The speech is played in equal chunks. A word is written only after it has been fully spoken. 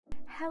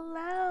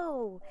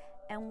Hello,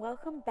 and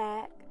welcome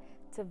back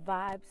to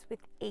Vibes with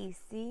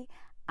AC.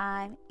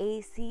 I'm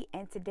AC,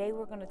 and today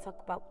we're going to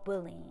talk about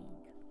bullying.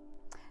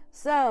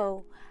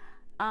 So,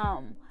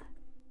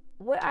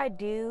 what I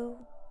do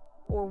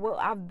or what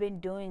I've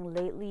been doing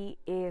lately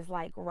is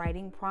like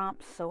writing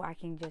prompts so I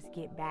can just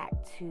get back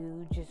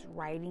to just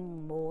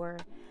writing more.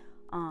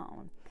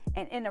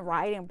 And in the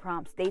writing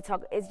prompts, it's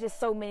just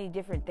so many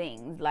different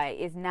things. Like,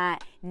 it's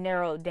not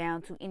narrowed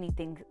down to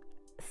anything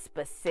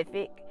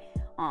specific.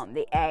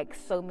 They ask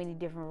so many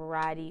different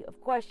variety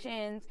of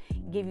questions,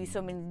 give you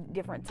so many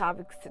different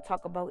topics to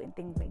talk about and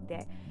things like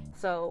that.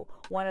 So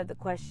one of the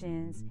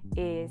questions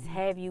is,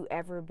 have you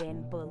ever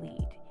been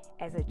bullied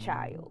as a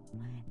child?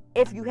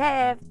 If you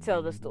have,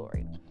 tell the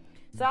story.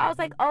 So I was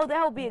like, oh,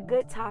 that would be a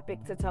good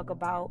topic to talk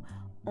about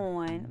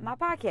on my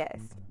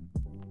podcast.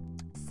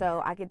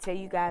 So I can tell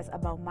you guys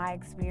about my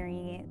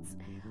experience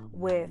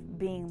with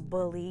being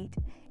bullied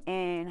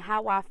and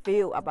how I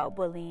feel about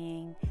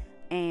bullying,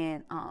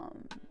 and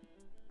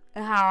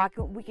how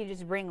we can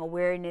just bring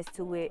awareness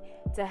to it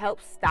to help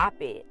stop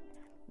it,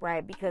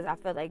 right? Because I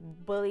feel like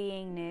bullies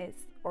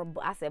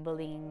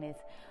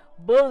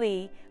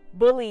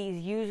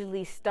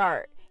usually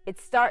it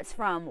starts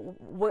from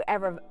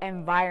whatever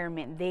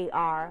environment they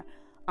are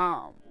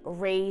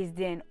raised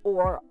in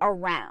or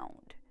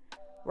around,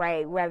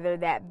 right? Whether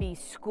that be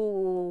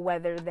school,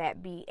 whether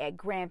that be at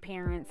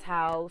grandparents'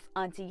 house,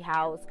 auntie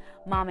house,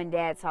 mom and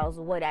dad's house,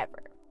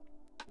 whatever.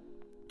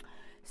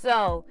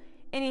 So,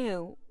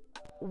 anywho,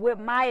 with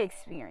my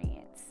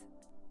experience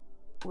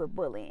with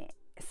bullying,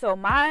 so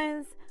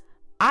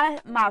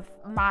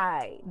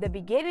the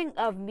beginning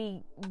of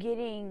me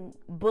getting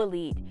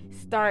bullied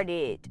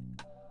started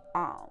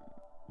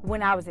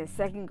when I was in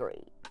second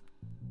grade,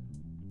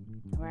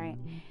 right?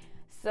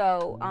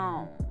 So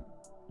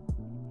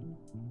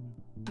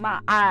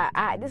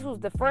this was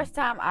the first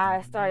time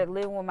I started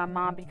living with my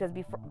mom, because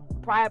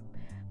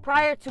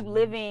prior to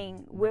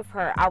living with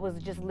her, I was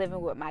just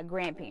living with my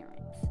grandparents.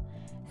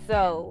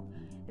 So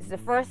it's the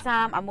first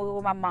time I moved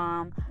with my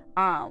mom.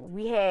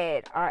 We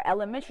had our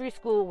elementary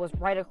school was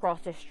right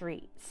across the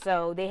street.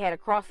 So they had a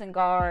crossing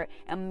guard,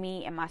 and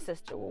me and my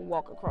sister would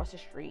walk across the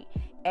street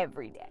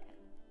every day.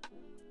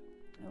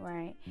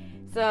 Right?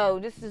 So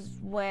this is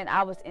when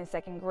I was in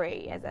second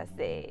grade, as I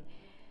said.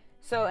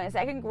 So in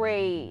second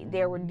grade,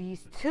 there were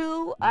these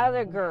two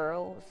other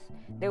girls.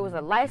 There was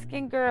a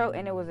light-skinned girl,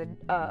 and there was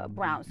a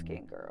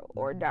brown-skinned girl,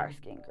 or a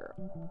dark-skinned girl.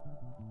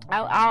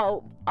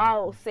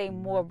 I'll say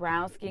more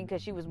brown skin,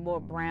 because she was more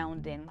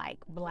brown than like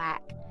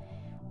black.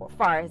 Or as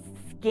far as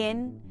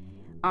skin,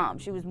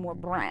 she was more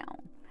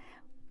brown.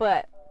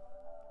 But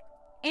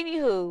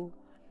anywho,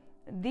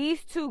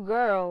 these two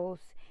girls,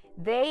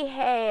 they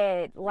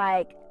had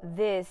like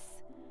this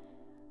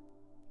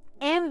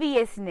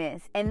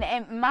enviousness, and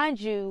mind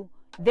you,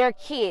 they're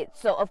kids,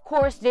 so of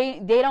course they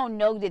don't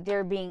know that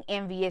they're being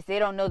envious. They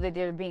don't know that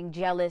they're being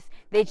jealous.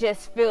 They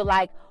just feel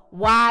like,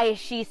 why is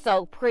she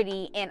so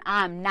pretty and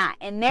I'm not?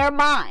 In their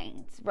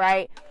minds,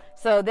 right?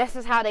 So this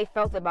is how they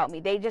felt about me.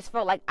 They just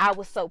felt like I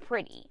was so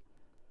pretty,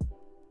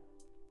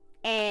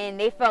 and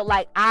they felt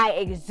like I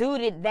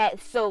exuded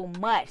that so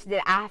much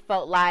that I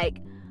felt like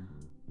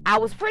I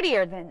was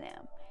prettier than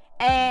them.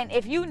 And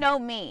if you know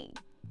me,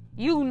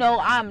 you know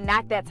I'm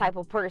not that type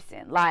of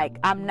person. Like,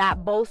 I'm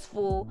not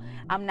boastful.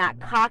 I'm not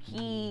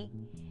cocky.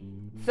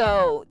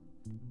 So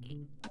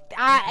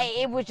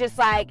it was just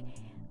like,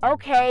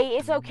 okay,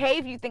 it's okay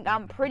if you think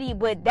I'm pretty,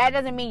 but that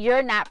doesn't mean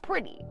you're not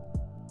pretty,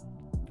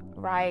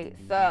 right?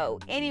 So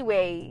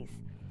anyways,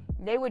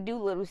 they would do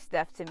little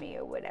stuff to me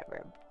or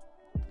whatever.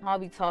 I'll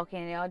be talking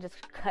and they'll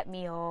just cut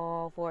me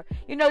off, or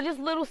just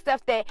little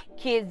stuff that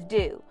kids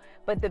do.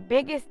 But the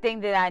biggest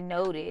thing that I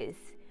noticed,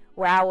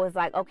 where I was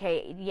like,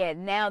 okay, yeah,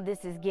 now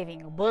this is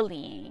giving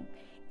bullying,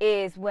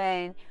 is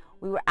when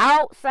we were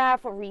outside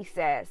for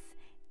recess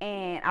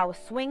and I was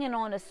swinging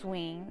on the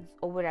swings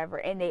or whatever,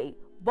 and they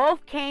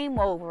both came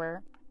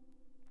over.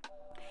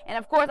 And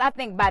of course, I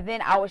think by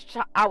then I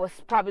was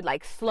probably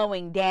like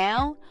slowing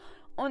down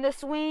on the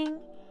swing,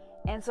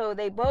 and so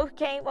they both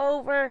came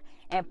over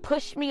and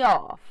pushed me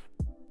off,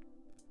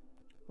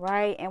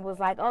 right? And was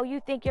like, oh,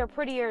 you think you're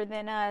prettier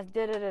than us,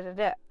 da da da da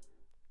da.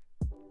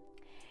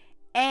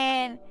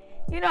 And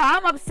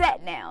I'm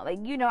upset now. Like,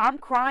 I'm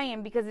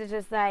crying, because it's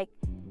just like,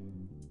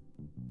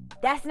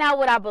 that's not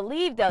what I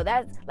believe, though.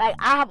 That's like,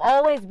 I have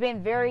always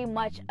been very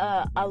much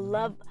a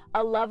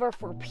lover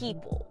for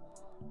people,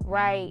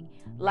 right?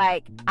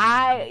 Like,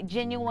 I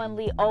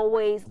genuinely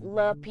always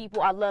love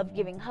people. I love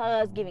giving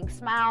hugs, giving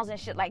smiles and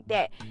shit like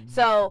that.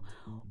 So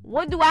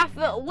what do I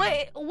feel?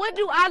 What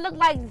do I look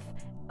like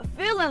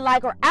feeling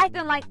like or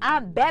acting like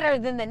I'm better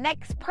than the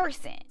next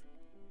person?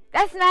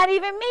 That's not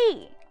even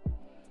me.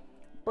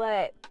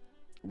 But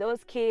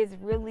those kids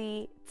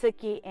really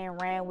took it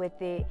and ran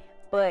with it.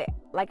 But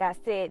like I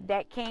said,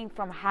 that came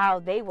from how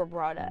they were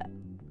brought up,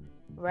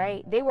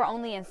 right? They were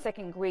only in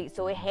second grade,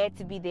 so it had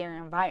to be their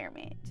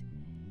environment,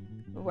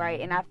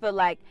 right? And I feel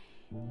like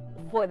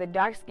for the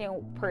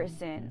dark-skinned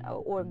person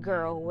or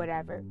girl,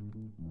 whatever,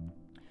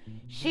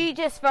 she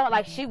just felt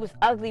like she was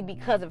ugly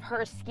because of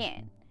her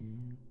skin,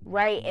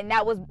 right? And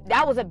that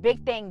was a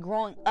big thing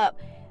growing up.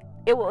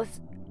 It was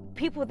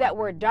people that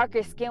were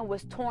darker skin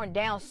was torn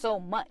down so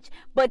much.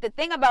 But the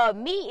thing about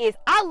me is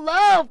I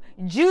love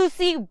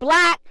juicy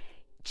black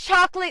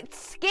chocolate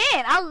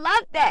skin. I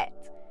love that,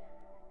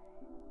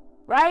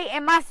 right?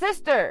 And my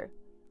sister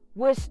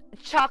was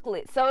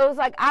chocolate, so it was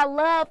like I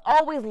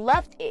always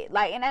loved it,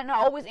 like, and I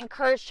always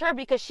encouraged her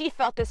because she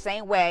felt the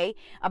same way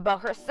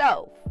about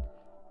herself,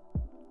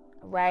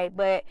 right?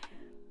 But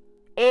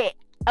it,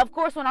 of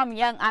course, when I'm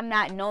young, I'm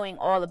not knowing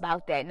all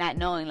about that, not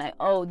knowing like,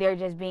 oh, they're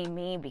just being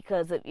mean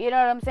because of, you know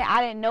what I'm saying?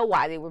 I didn't know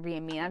why they were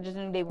being mean. I just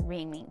knew they were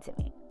being mean to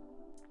me,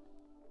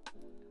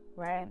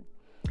 right?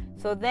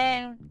 So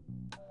then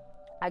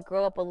I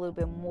grew up a little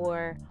bit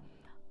more.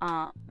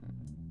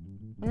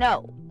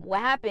 No, what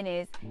happened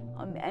is,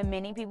 and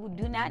many people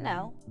do not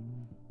know,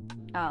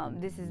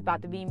 this is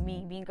about to be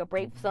me being a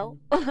brave soul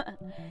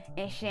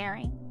and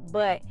sharing,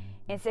 but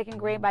in second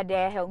grade, my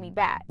dad held me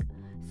back.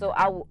 So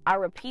I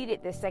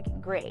repeated the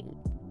second grade,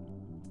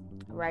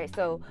 right?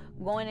 So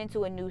going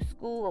into a new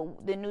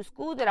school, the new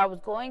school that I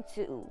was going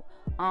to,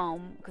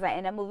 because I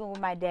ended up moving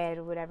with my dad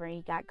or whatever, and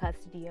he got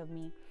custody of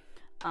me.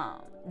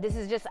 This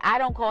is just, I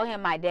don't call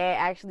him my dad.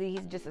 Actually,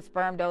 he's just a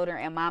sperm donor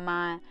in my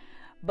mind.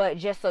 But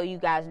just so you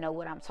guys know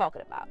what I'm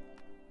talking about.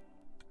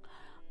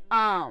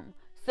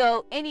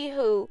 So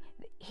anywho,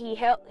 he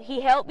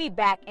held me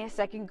back in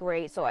second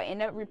grade. So I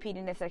ended up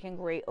repeating the second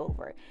grade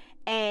over.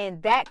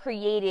 And that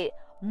created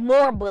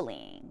more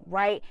bullying,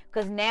 right?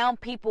 Because now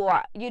people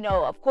are, you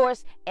know, of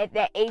course, at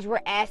that age, we're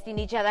asking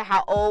each other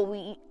how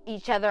old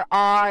each other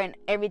are and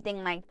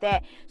everything like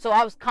that. So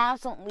I was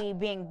constantly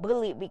being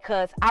bullied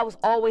because I was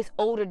always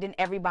older than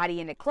everybody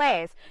in the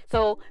class.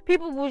 So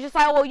people were just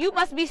like, well, you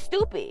must be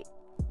stupid,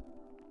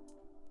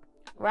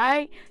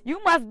 right?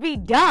 You must be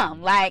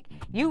dumb. Like,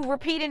 you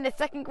repeating the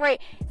second grade.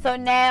 So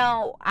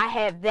now I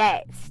have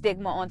that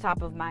stigma on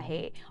top of my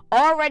head.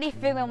 Already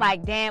feeling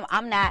like, damn,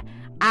 I'm not.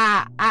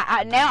 Now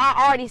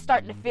I already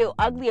start to feel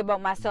ugly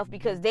about myself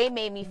because they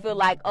made me feel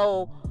like,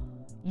 oh,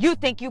 you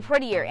think you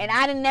prettier. And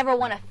I didn't never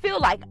want to feel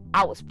like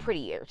I was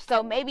prettier.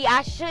 So maybe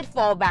I should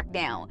fall back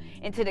down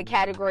into the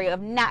category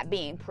of not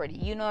being pretty.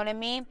 You know what I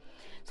mean?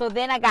 So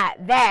then I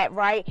got that,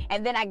 right?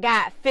 And then I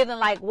got feeling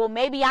like, well,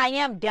 maybe I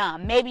am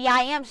dumb. Maybe I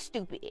am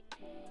stupid,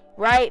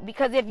 right?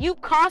 Because if you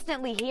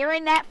constantly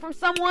hearing that from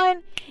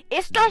someone,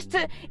 it starts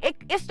to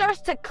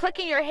click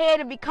in your head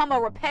and become a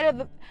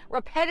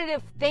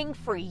repetitive thing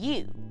for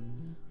you,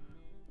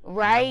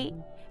 right?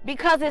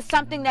 Because it's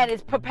something that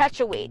is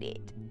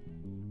perpetuated,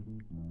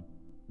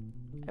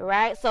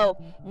 right? So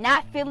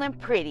not feeling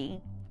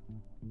pretty,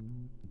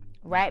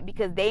 right?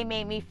 Because they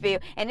made me feel,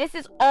 and this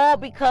is all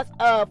because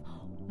of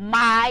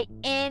my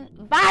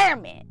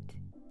environment,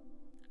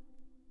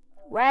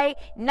 right?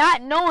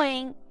 Not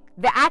knowing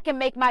that I can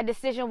make my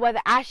decision whether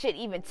I should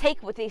even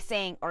take what they're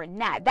saying or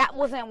not. That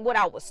wasn't what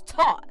I was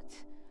taught,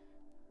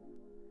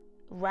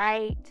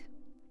 right?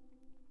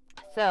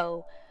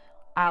 So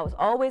I was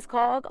always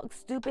called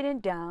stupid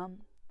and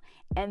dumb.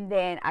 And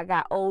then I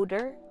got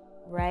older,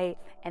 right?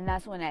 And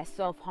that's when that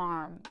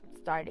self-harm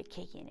started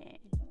kicking in,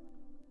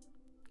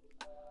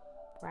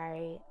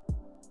 right?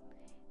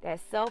 That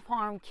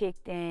self-harm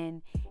kicked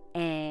in,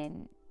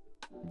 and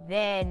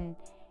then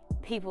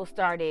people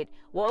started,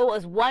 well, it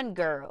was one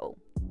girl,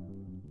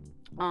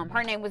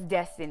 her name was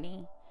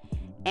Destiny,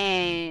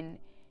 and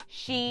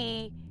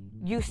she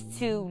used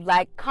to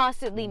like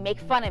constantly make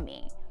fun of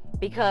me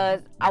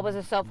because I was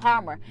a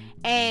self-harmer,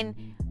 and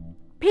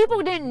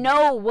people didn't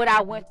know what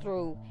I went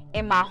through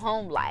in my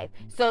home life,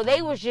 so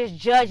they was just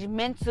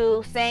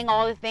judgmental, saying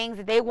all the things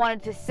that they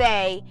wanted to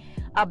say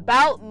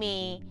about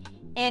me,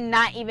 and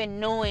not even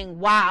knowing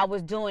why I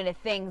was doing the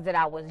things that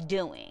I was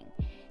doing.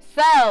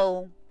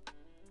 So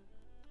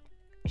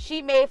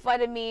she made fun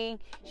of me.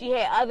 She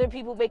had other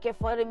people making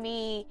fun of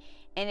me,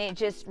 and it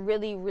just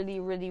really,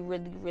 really, really,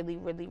 really, really,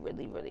 really,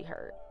 really, really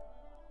hurt.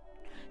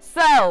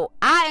 So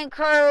I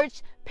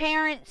encourage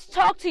parents,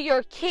 talk to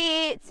your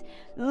kids,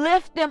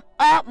 lift them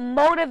up,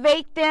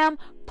 motivate them,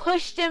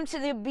 push them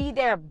to be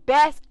their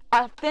best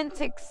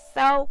authentic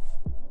self,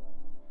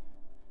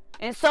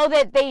 and so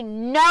that they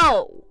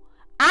know,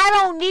 I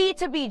don't need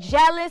to be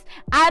jealous.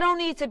 I don't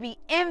need to be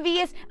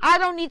envious. I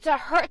don't need to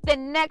hurt the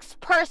next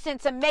person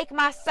to make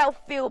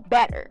myself feel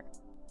better.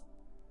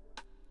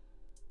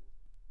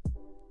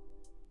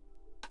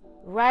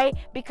 Right?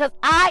 Because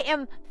I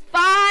am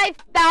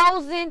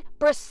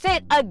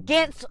 5,000%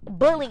 against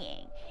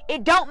bullying.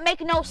 It don't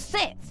make no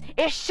sense.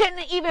 It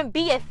shouldn't even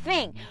be a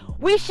thing.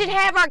 We should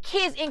have our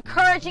kids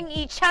encouraging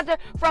each other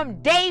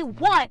from day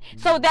one,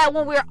 so that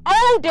when we're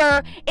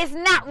older, it's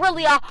not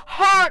really a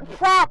hard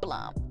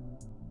problem.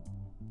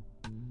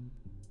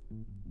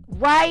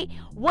 Right?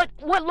 What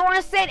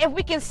Lauren said, if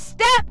we can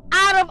step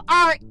out of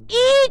our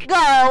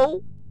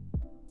ego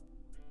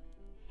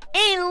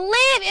and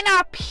live in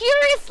our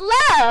purest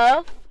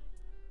love,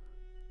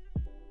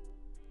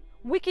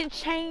 we can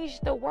change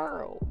the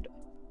world.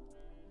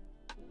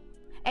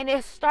 And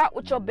it start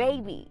with your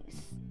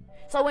babies.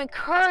 So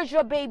encourage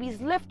your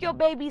babies, lift your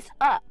babies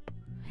up,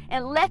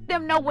 and let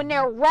them know when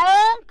they're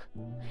wrong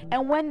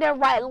and when they're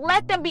right.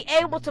 Let them be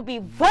able to be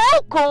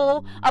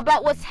vocal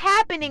about what's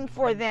happening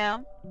for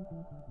them.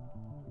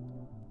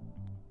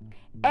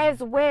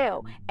 As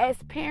well, as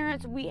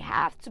parents, we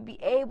have to be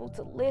able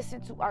to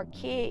listen to our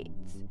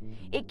kids.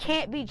 It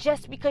can't be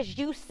just because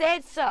you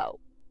said so.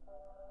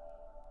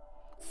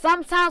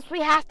 Sometimes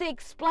we have to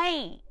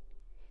explain.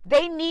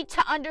 They need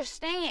to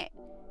understand.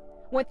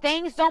 When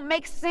things don't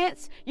make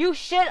sense, you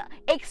should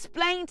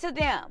explain to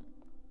them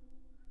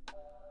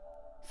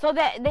so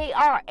that they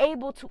are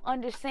able to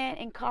understand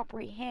and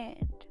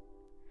comprehend.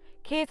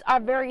 Kids are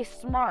very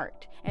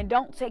smart, and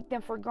don't take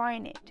them for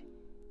granted.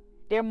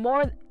 They're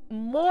more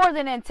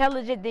than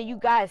intelligent than you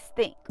guys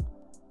think.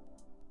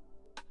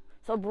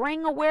 So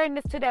bring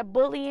awareness to that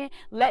bullying.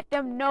 Let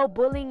them know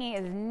bullying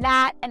is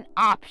not an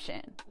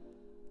option.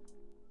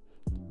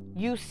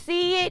 You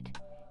see it,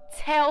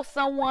 tell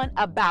someone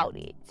about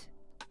it.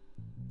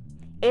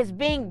 It's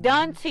being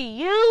done to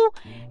you,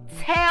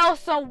 tell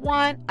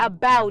someone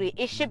about it.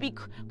 It should be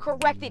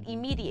corrected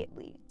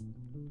immediately.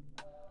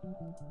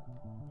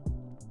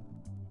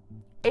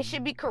 It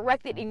should be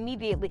corrected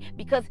immediately,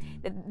 because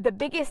the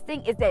biggest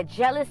thing is that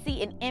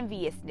jealousy and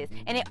enviousness.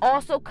 And it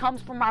also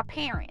comes from our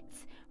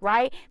parents,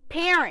 right?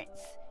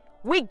 Parents,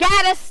 we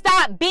gotta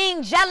stop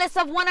being jealous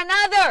of one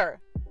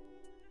another.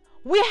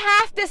 We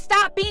have to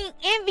stop being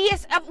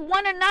envious of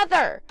one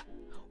another.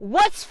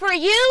 What's for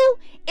you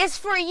is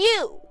for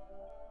you.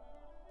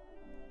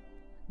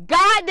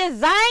 God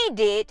designed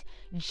it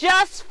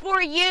just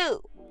for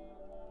you.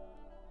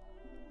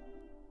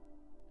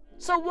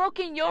 So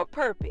walk in your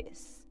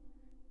purpose.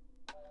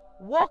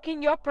 Walk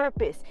in your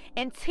purpose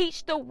and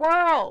teach the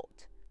world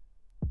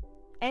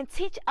and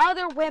teach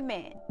other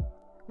women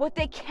what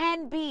they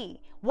can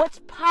be, what's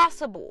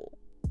possible.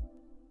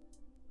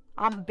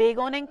 I'm big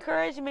on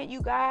encouragement,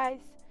 you guys.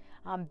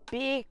 I'm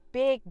big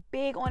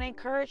on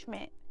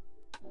encouragement,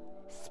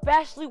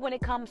 especially when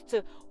it comes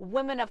to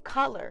women of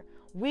color.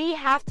 We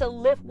have to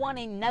lift one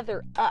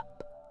another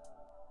up.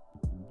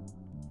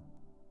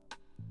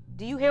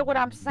 Do you hear what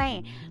I'm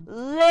saying?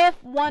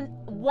 Lift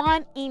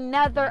one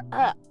another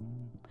up.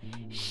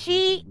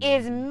 She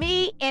is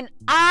me and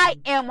I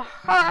am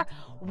her.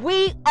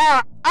 We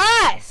are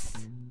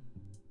us.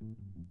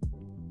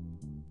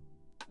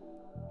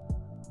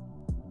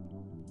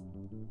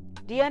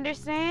 Do you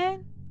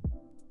understand?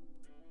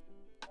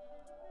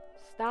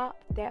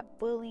 Stop that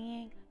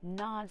bullying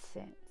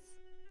nonsense.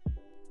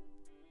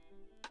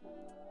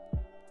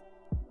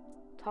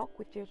 Talk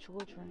with your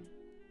children.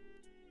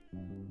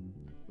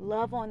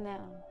 Love on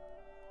them.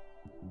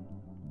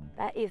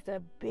 That is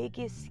the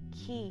biggest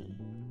key.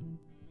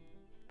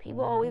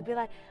 People always be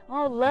like,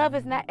 oh, love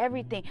is not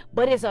everything.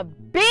 But it's a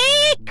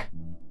big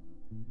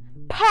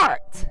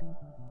part.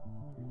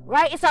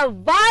 Right? It's a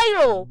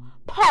vital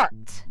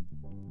part.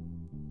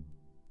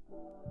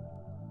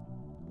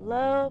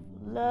 Love,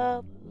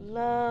 love,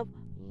 love,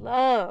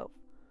 love.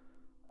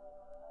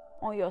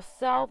 On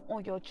yourself,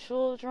 on your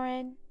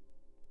children.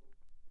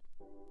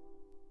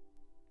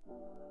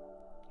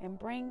 And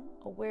bring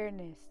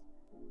awareness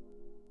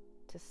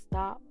to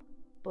stop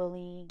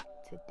bullying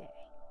today.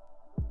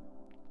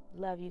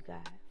 Love you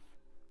guys.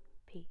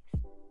 Peace.